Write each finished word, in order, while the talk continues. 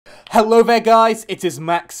Hello there guys, it is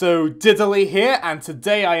Maxo Diddly here, and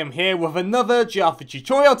today I am here with another Java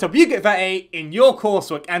tutorial to help you get that A in your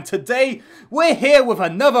coursework, and today we're here with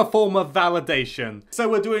another form of validation. So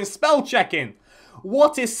we're doing spell checking.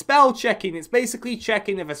 What is spell checking? It's basically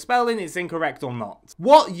checking if a spelling is incorrect or not.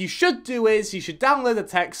 What you should do is, you should download a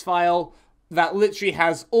text file that literally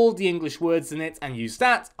has all the English words in it and use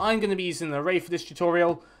that. I'm going to be using an array for this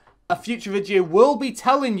tutorial. A future video will be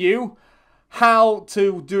telling you how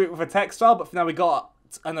to do it with a text file, but for now we got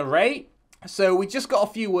an array. So we just got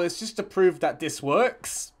a few words just to prove that this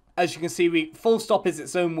works. As you can see, full stop is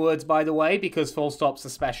its own words, by the way, because full stops are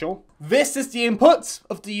special. This is the input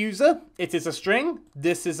of the user. It is a string.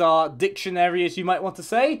 This is our dictionary, as you might want to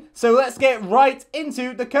say. So let's get right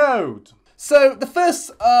into the code. So the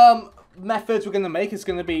first method we're going to make is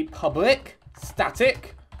going to be public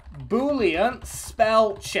static boolean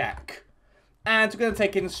spell check. And we're going to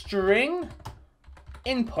take in string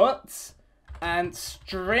input and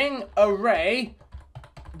string array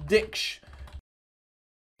dick.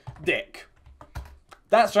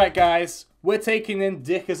 That's right, guys. We're taking in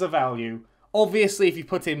dick as a value. Obviously, if you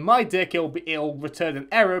put in my dick, it'll return an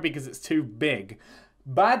error because it's too big.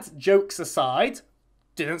 Bad jokes aside,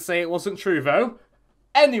 didn't say it wasn't true though.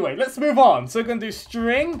 Anyway, let's move on. So we're going to do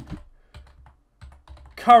string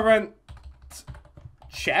current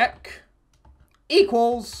check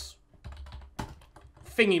equals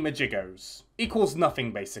thingy-majigos. Equals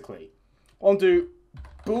nothing, basically. I'll do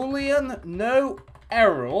boolean no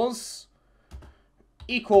errors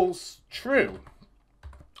equals true.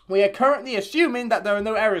 We are currently assuming that there are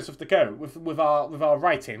no errors with the code, with our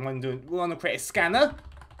writing. We want to create a scanner.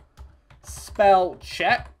 Spell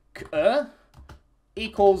checker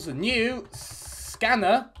equals new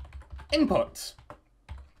scanner input.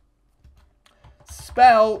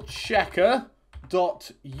 Spell checker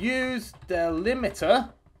dot use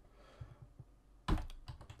delimiter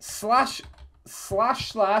slash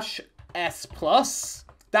s plus.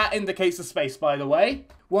 That indicates a space, by the way.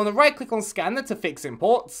 We want to right click on scanner to fix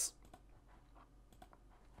imports.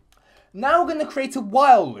 Now we're going to create a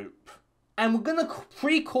while loop, and we're going to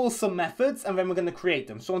pre-call some methods, and then we're going to create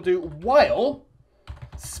them. So I'll do while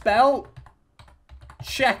spell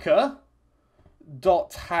checker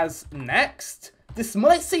dot has next. This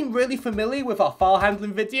might seem really familiar with our file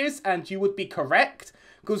handling videos, and you would be correct,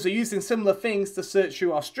 because we're using similar things to search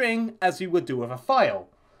through our string as you would do with a file.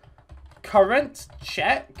 Current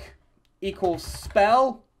check equals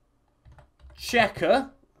spell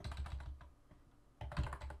checker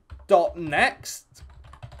dot next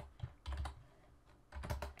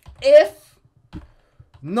if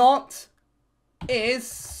not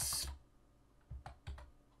is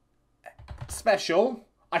special.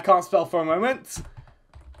 I can't spell for a moment.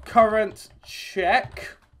 Current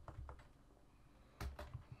check.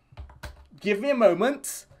 Give me a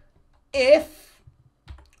moment. If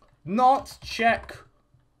not check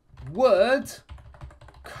word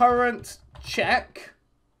current check.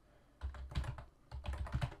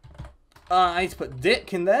 I need to put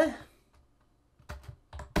dick in there.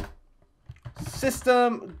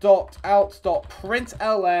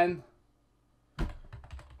 System.out.println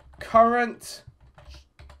current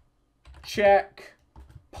check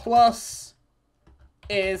plus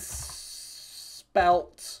is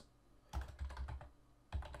spelt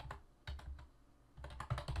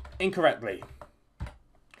incorrectly.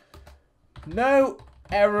 No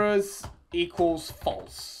errors equals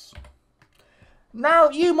false. Now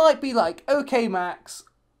you might be like, okay Max,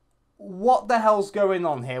 what the hell's going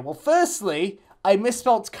on here? Well, firstly, I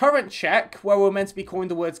misspelt current check where we're meant to be calling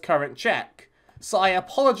the words current check. So I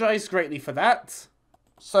apologize greatly for that.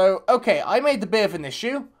 So, okay, I made a bit of an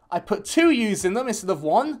issue. I put 2 U's in them instead of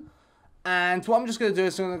 1. And what I'm just going to do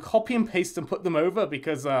is I'm going to copy and paste and put them over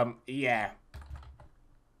because, yeah.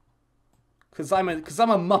 Because I'm a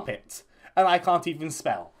muppet and I can't even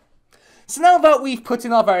spell. So now that we've put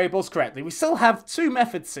in our variables correctly, we still have 2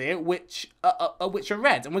 methods here which are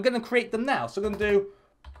red, and we're going to create them now. So we're going to do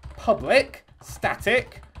public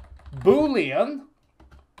static boolean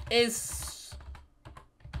is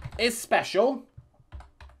special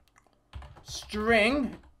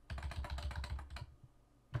string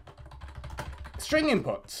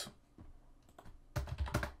input.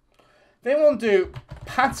 Then we'll do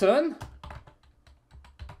pattern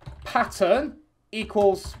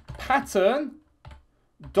equals pattern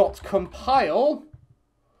dot compile.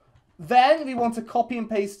 Then we want to copy and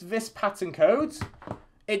paste this pattern code.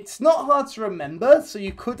 It's not hard to remember, so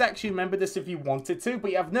you could actually remember this if you wanted to,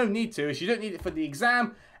 but you have no need to, as you don't need it for the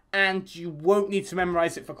exam, and you won't need to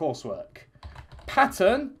memorize it for coursework.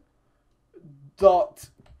 Pattern dot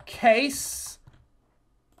case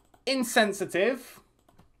insensitive,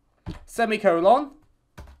 semicolon,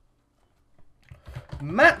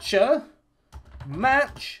 matcher,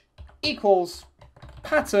 match equals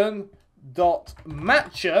pattern dot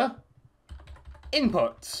matcher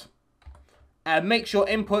input. And make sure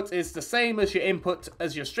input is the same as your input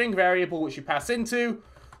as your string variable which you pass into.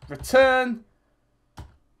 Return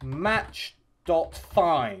match dot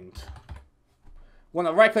find. Want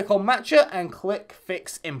to right click on matcher and click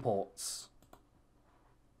fix imports.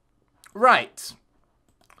 Right.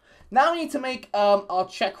 Now we need to make our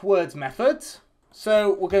check words method.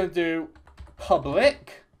 So we're going to do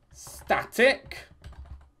public static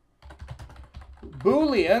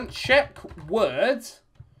boolean check word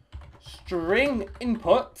string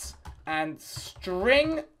input and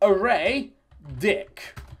string array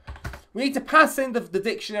dic. We need to pass in the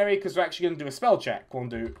dictionary because we're actually going to do a spell check. We'll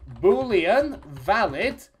do boolean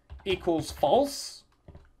valid equals false,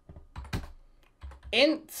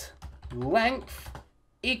 int length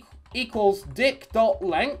equals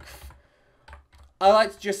dic.length. I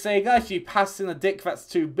like to just say, guys, if you pass in a dic that's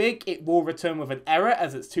too big, it will return with an error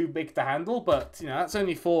as it's too big to handle. But, you know, that's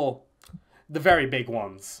only for the very big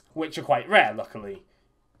ones, which are quite rare, luckily.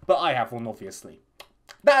 But I have one, obviously.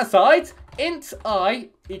 That aside, int I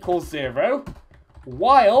equals 0,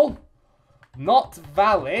 while not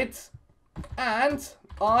valid, and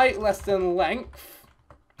I less than length.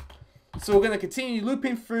 So we're going to continue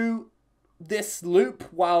looping through this loop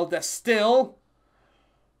while there's still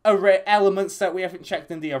array elements that we haven't checked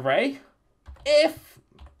in the array. If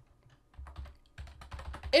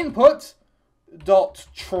input dot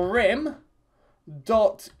trim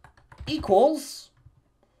dot equals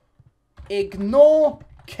ignore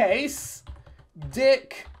case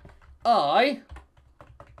dic I.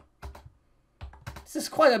 This is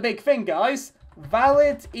quite a big thing, guys.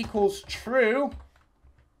 Valid equals true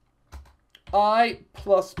I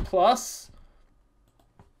plus plus.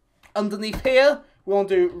 Underneath here, we want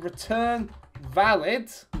to do return valid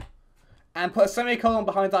and put a semicolon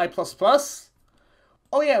behind I plus plus.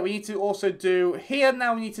 Oh yeah, we need to also do here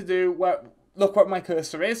now. We need to do look what my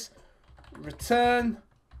cursor is. Return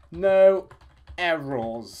no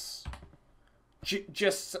errors.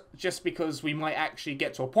 Just because we might actually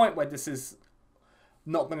get to a point where this is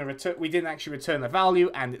not going to return. We didn't actually return a value,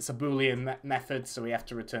 and it's a Boolean method, so we have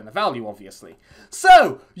to return a value, obviously.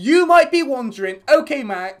 So you might be wondering, okay,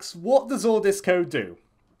 Max, what does all this code do?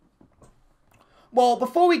 Well,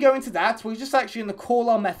 before we go into that, we're just actually going to call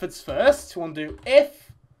our methods first. We want to do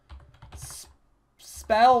if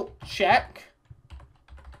spell check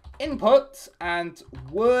input and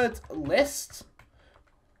word list.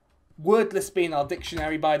 Word list being our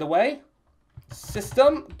dictionary, by the way.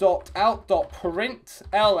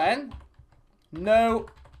 System.out.println no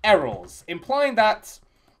errors, implying that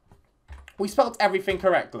we spelled everything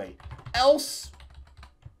correctly. Else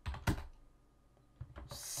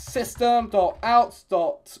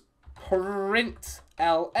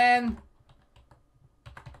system.out.println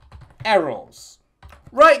errors.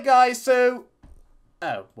 Right, guys, so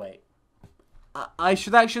oh wait, I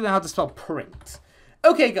should actually know how to spell print.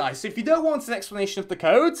 Okay, guys, so if you don't want an explanation of the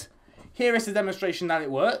code, here is a demonstration that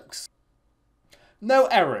it works. No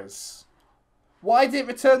errors. Why did it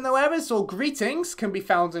return no errors? Well, greetings can be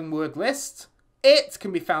found in word list. It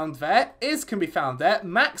can be found there. Is can be found there.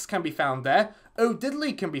 Max can be found there. Oh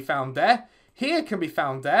diddly can be found there. Here can be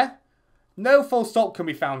found there. No full stop can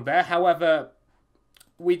be found there. However,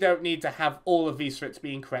 we don't need to have all of these for it to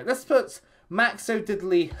be incorrect. Let's put Max oh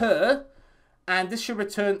diddly her, and this should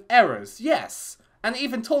return errors. Yes. And it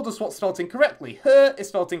even told us what's spelled incorrectly. Her is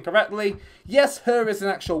spelled incorrectly. Yes, her is an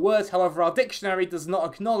actual word. However, our dictionary does not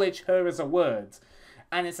acknowledge her as a word.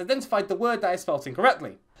 And it's identified the word that is spelled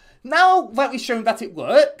incorrectly. Now that we've shown that it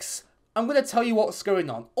works, I'm going to tell you what's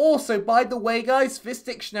going on. Also, by the way, guys, this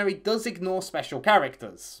dictionary does ignore special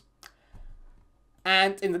characters.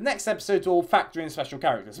 And in the next episode, we'll factor in special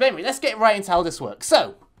characters. But anyway, let's get right into how this works.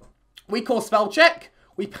 So, we call spell check.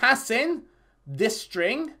 We pass in this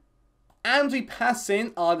string. And we pass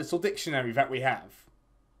in our little dictionary that we have.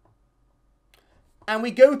 And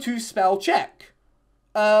we go to spell check.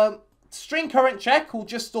 String current check will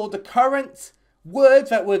just store the current word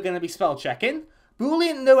that we're going to be spell checking.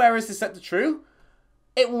 Boolean no errors is set to true.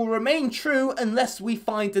 It will remain true unless we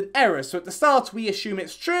find an error. So at the start we assume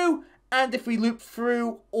it's true. And if we loop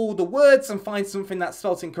through all the words and find something that's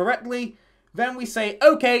spelled incorrectly, then we say,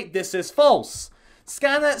 okay, this is false.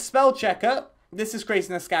 Scanner spell checker. This is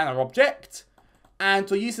creating a scanner object, and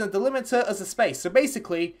we're using a delimiter as a space. So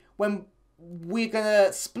basically, when we're going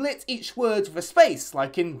to split each word with a space,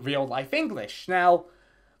 like in real-life English. Now,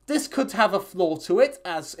 This could have a flaw to it,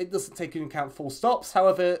 as it doesn't take into account full stops.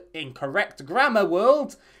 However, in correct grammar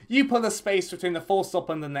world, you put a space between the full stop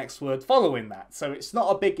and the next word following that. So it's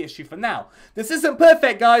not a big issue for now. This isn't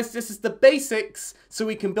perfect, guys. This is the basics, so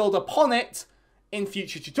we can build upon it in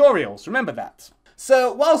future tutorials. Remember that.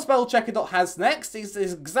 So while spellchecker.hasNext is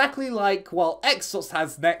exactly like while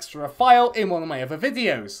x.hasNext for a file in one of my other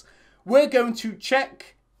videos. We're going to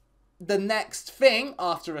check the next thing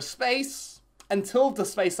after a space until the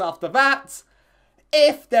space after that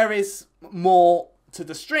if there is more to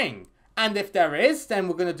the string. And if there is, then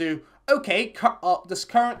we're going to do, okay,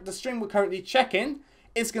 the string we're currently checking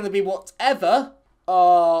is going to be whatever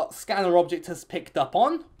our scanner object has picked up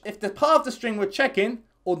on. If the part of the string we're checking,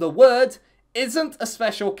 or the word, isn't a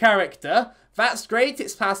special character, that's great,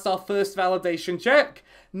 it's passed our first validation check.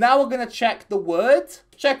 Now we're going to check the word.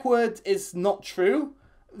 Check word is not true.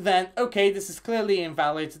 Then, okay, this is clearly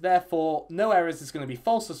invalid, therefore no errors is going to be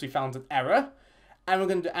false as we found an error. And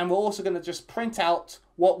we're also going to just print out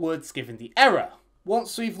what word's given the error.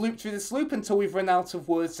 Once we've looped through this loop until we've run out of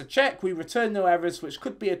words to check, we return no errors, which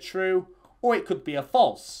could be a true or it could be a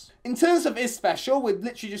false. In terms of is special, we're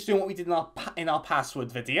literally just doing what we did in our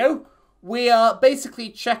password video. We are basically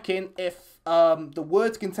checking if the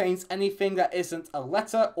word contains anything that isn't a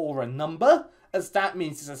letter or a number, as that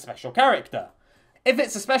means it's a special character. If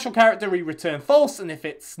it's a special character, we return false, and if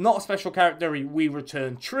it's not a special character, we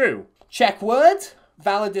return true. Check word,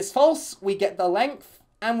 valid is false, we get the length,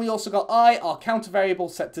 and we also got I, our counter variable,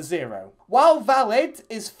 set to 0. While valid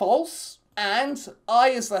is false, and I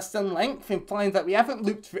is less than length, implying that we haven't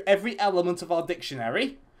looped through every element of our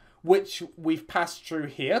dictionary, which we've passed through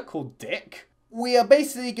here, called dick, we are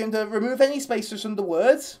basically going to remove any spaces from the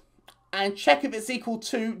word, and check if it's equal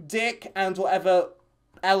to dick and whatever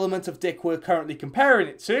element of dick we're currently comparing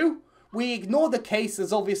it to. We ignore the case,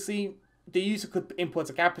 as obviously the user could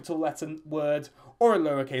input a capital letter word or a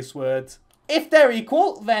lowercase word. If they're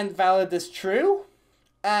equal, then valid is true,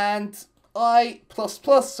 and I++,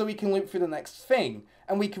 so we can loop through the next thing,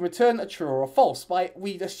 and we can return a true or a false.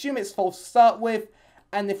 We assume it's false to start with,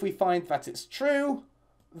 and if we find that it's true,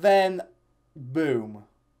 then boom.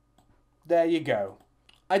 There you go.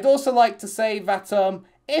 I'd also like to say that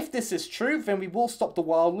if this is true, then we will stop the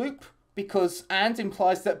while loop, because and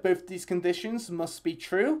implies that both these conditions must be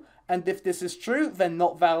true, and if this is true, then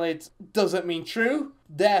not valid doesn't mean true,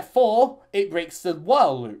 therefore it breaks the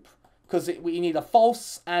while loop, because we need a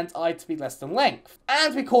false and I to be less than length.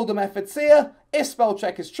 And we call the methods here. If spell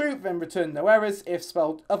check is true, then return no errors. If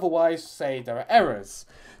spelled otherwise, say there are errors.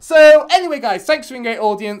 So anyway, guys, thanks for being a great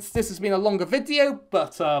audience. This has been a longer video,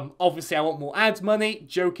 but obviously I want more ad money.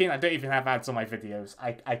 Joking, I don't even have ads on my videos.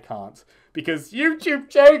 I can't, because YouTube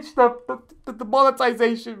changed the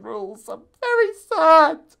monetization rules. I'm very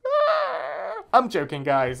sad. I'm joking,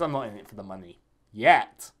 guys. I'm not in it for the money.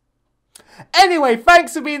 Yet. Anyway,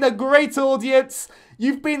 thanks for being a great audience.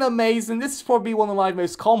 You've been amazing. This is probably one of my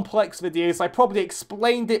most complex videos. I probably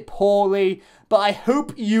explained it poorly, but I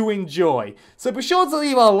hope you enjoy. So be sure to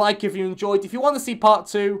leave a like if you enjoyed. If you want to see part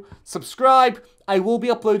 2, subscribe. I will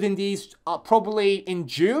be uploading these probably in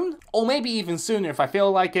June, or maybe even sooner if I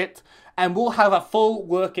feel like it. And we'll have a full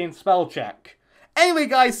working spell check. Anyway,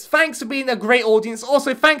 guys, thanks for being a great audience.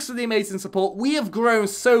 Also, thanks for the amazing support. We have grown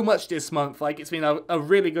so much this month. Like, it's been a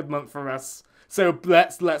really good month for us. So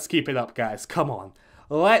let's keep it up, guys. Come on.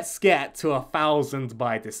 Let's get to 1,000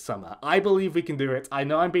 by this summer. I believe we can do it. I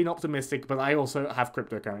know I'm being optimistic, but I also have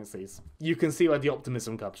cryptocurrencies. You can see where the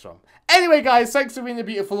optimism comes from. Anyway, guys, thanks for being a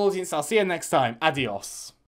beautiful audience. I'll see you next time. Adios.